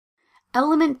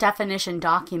Element definition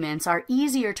documents are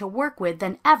easier to work with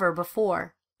than ever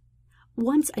before.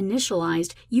 Once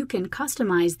initialized, you can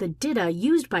customize the DITA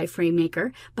used by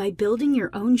FrameMaker by building your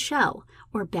own shell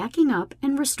or backing up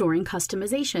and restoring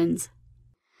customizations.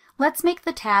 Let's make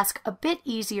the task a bit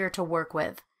easier to work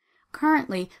with.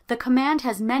 Currently, the command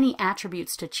has many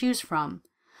attributes to choose from.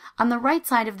 On the right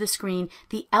side of the screen,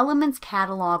 the Elements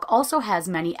catalog also has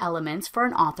many elements for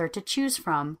an author to choose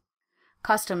from.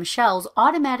 Custom shells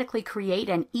automatically create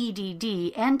an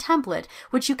EDD and template,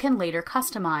 which you can later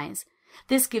customize.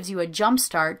 This gives you a jump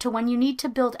start to when you need to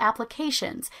build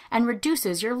applications and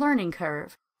reduces your learning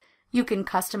curve. You can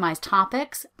customize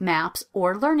topics, maps,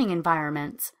 or learning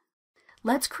environments.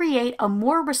 Let's create a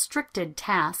more restricted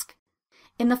task.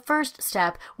 In the first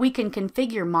step, we can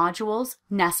configure modules,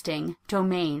 nesting,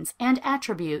 domains, and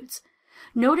attributes.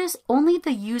 Notice only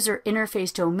the user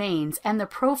interface domains and the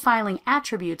profiling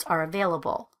attributes are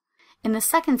available. In the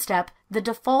second step, the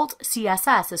default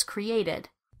CSS is created.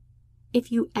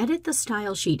 If you edit the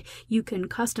style sheet, you can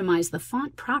customize the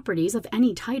font properties of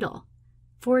any title.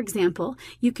 For example,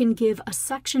 you can give a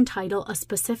section title a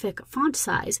specific font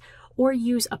size, or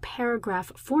use a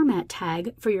paragraph format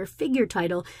tag for your figure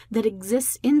title that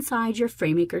exists inside your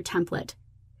FrameMaker template.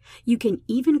 You can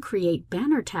even create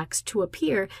banner text to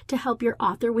appear to help your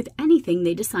author with anything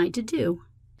they decide to do.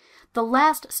 The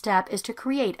last step is to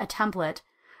create a template.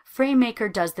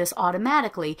 FrameMaker does this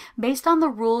automatically based on the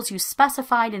rules you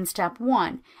specified in Step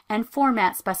 1 and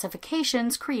format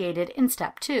specifications created in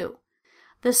Step 2.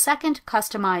 The second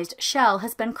customized shell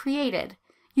has been created.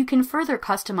 You can further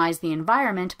customize the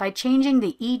environment by changing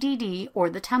the EDD or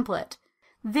the template.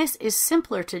 This is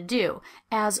simpler to do,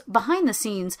 as behind the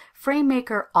scenes,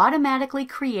 FrameMaker automatically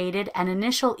created an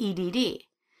initial EDD.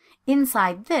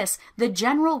 Inside this, the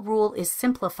general rule is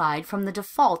simplified from the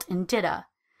default in DITA.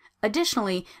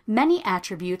 Additionally, many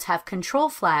attributes have control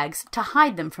flags to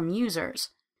hide them from users.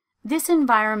 This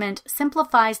environment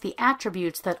simplifies the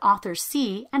attributes that authors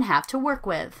see and have to work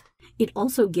with. It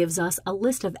also gives us a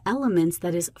list of elements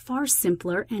that is far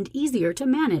simpler and easier to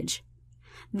manage.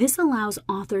 This allows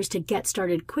authors to get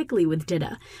started quickly with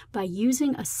DITA by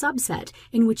using a subset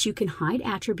in which you can hide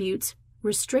attributes,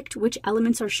 restrict which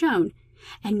elements are shown,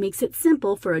 and makes it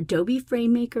simple for Adobe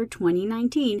FrameMaker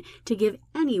 2019 to give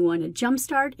anyone a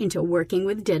jumpstart into working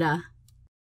with DITA.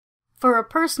 For a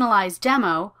personalized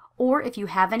demo, or if you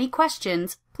have any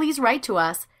questions, please write to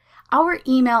us. Our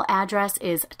email address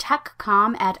is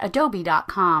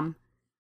techcom@adobe.com.